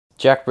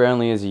Jack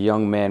Brownlee is a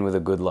young man with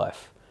a good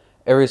life.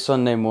 Every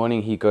Sunday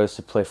morning he goes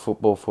to play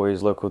football for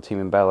his local team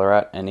in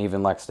Ballarat and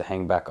even likes to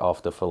hang back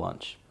after for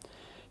lunch.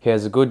 He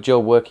has a good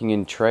job working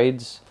in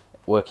trades,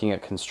 working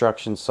at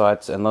construction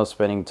sites, and loves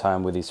spending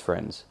time with his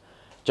friends.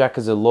 Jack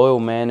is a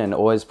loyal man and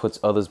always puts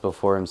others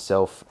before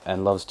himself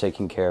and loves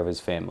taking care of his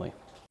family.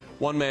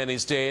 One man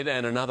is dead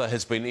and another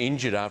has been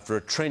injured after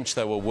a trench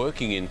they were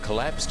working in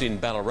collapsed in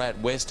Ballarat,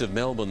 west of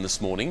Melbourne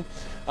this morning.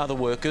 Other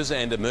workers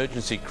and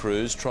emergency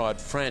crews tried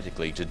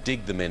frantically to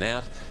dig the men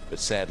out, but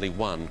sadly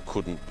one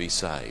couldn't be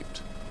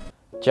saved.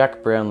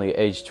 Jack Brownlee,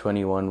 aged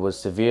 21, was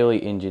severely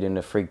injured in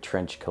a freak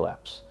trench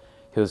collapse.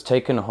 He was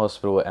taken to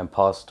hospital and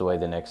passed away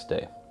the next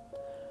day.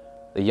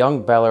 The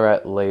young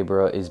Ballarat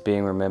labourer is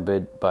being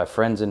remembered by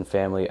friends and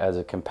family as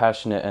a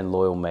compassionate and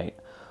loyal mate,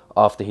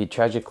 after he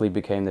tragically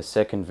became the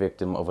second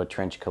victim of a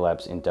trench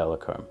collapse in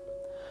Delacombe.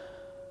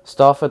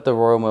 Staff at the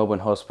Royal Melbourne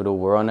Hospital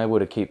were unable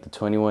to keep the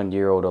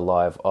 21-year-old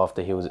alive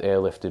after he was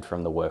airlifted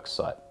from the work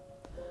site.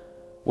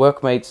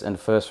 Workmates and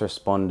first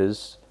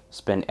responders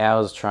spent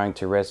hours trying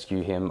to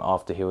rescue him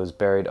after he was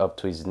buried up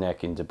to his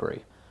neck in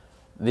debris.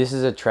 This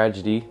is a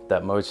tragedy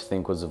that most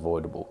think was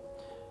avoidable.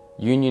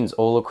 Unions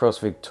all across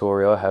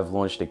Victoria have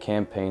launched a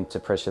campaign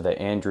to pressure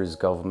the Andrews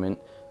government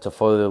to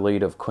follow the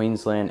lead of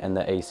Queensland and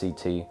the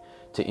ACT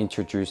to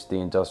introduce the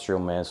industrial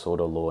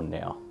manslaughter law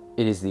now.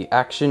 It is the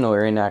action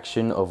or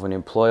inaction of an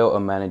employer or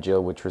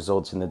manager which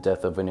results in the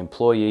death of an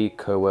employee,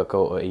 co-worker,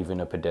 or even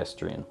a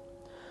pedestrian.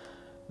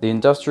 The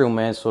industrial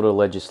manslaughter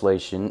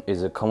legislation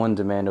is a common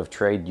demand of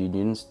trade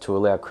unions to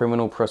allow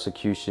criminal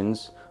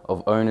prosecutions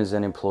of owners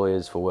and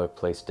employers for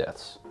workplace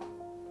deaths.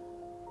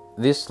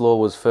 This law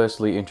was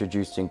firstly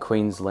introduced in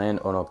Queensland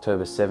on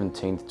October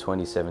 17,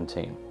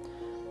 2017.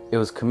 It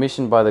was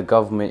commissioned by the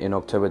government in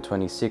October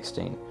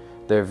 2016.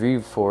 The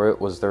review for it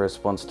was the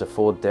response to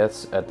 4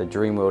 deaths at the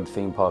Dreamworld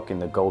theme park in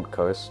the Gold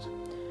Coast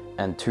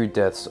and 2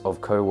 deaths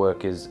of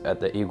co-workers at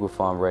the Eagle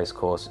Farm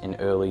racecourse in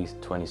early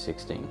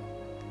 2016.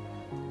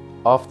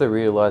 After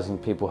realising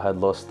people had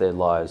lost their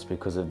lives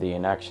because of the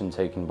inaction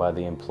taken by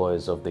the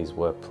employers of these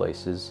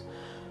workplaces,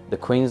 the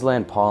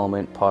Queensland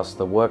Parliament passed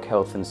the Work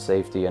Health and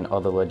Safety and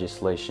Other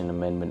Legislation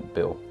Amendment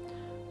Bill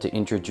to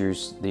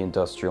introduce the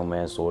industrial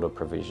manslaughter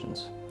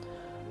provisions.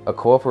 A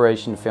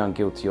corporation found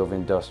guilty of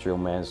industrial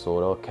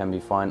manslaughter can be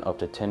fined up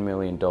to $10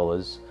 million,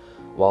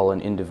 while an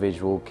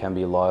individual can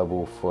be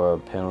liable for a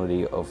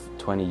penalty of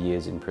 20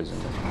 years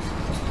imprisonment.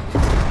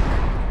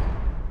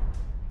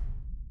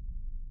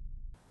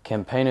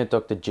 Campaigner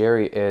Dr.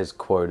 Jerry Ayres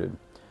quoted,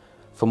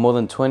 "For more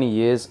than 20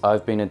 years,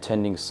 I've been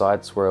attending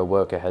sites where a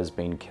worker has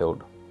been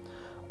killed.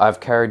 I've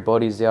carried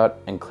bodies out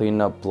and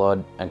cleaned up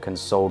blood and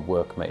consoled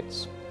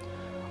workmates.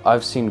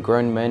 I've seen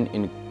grown men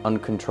in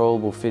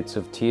uncontrollable fits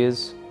of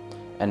tears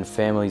and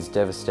families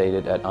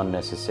devastated at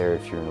unnecessary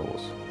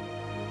funerals.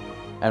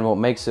 And what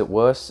makes it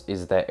worse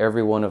is that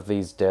every one of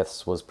these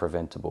deaths was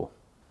preventable."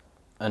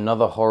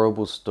 Another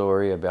horrible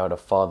story about a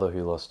father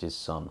who lost his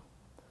son.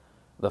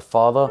 The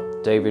father,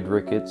 David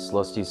Ricketts,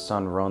 lost his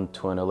son Ron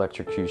to an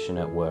electrocution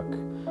at work,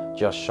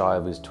 just shy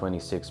of his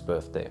 26th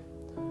birthday.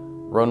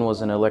 Ron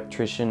was an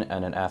electrician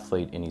and an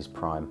athlete in his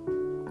prime.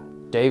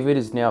 David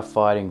is now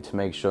fighting to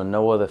make sure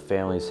no other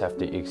families have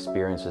to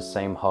experience the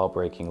same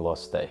heartbreaking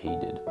loss that he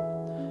did.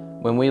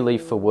 When we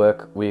leave for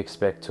work, we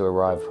expect to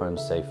arrive home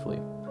safely.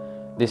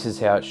 This is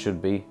how it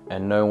should be,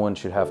 and no one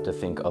should have to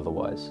think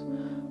otherwise.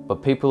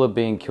 But people are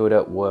being killed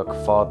at work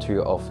far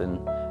too often,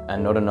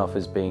 and not enough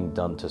is being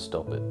done to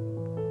stop it.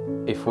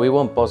 If we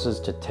want bosses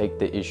to take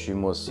the issue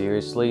more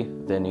seriously,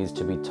 there needs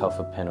to be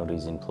tougher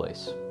penalties in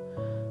place.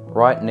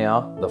 Right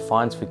now, the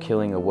fines for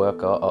killing a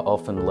worker are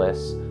often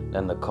less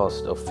than the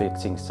cost of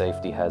fixing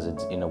safety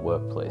hazards in a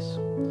workplace.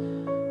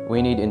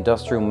 We need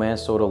industrial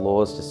manslaughter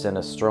laws to send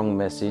a strong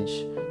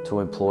message to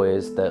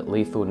employers that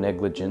lethal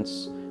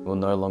negligence will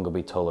no longer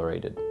be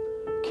tolerated.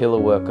 Kill a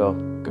worker,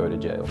 go to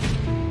jail.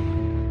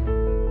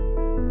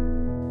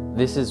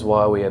 This is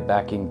why we are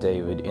backing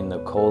David in the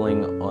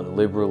calling on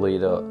Liberal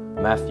leader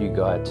Matthew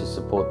Guy to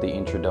support the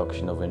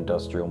introduction of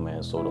industrial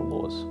manslaughter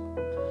laws.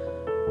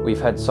 We've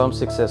had some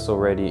success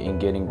already in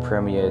getting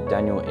Premier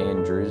Daniel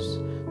Andrews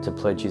to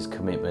pledge his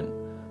commitment,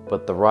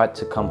 but the right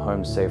to come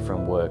home safe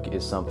from work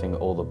is something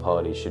all the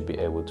parties should be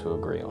able to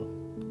agree on.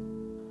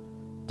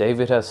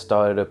 David has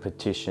started a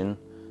petition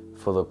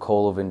for the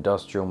call of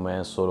industrial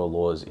manslaughter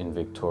laws in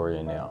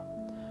Victoria now.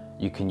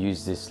 You can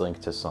use this link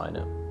to sign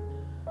it.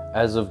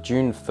 As of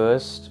June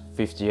 1st,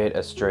 58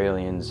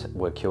 Australians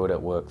were killed at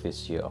work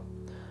this year.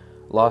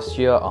 Last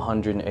year,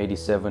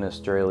 187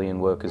 Australian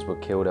workers were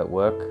killed at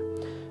work,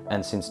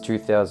 and since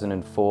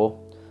 2004,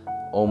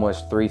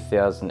 almost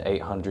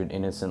 3,800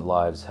 innocent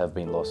lives have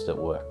been lost at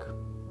work.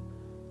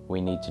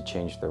 We need to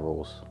change the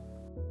rules.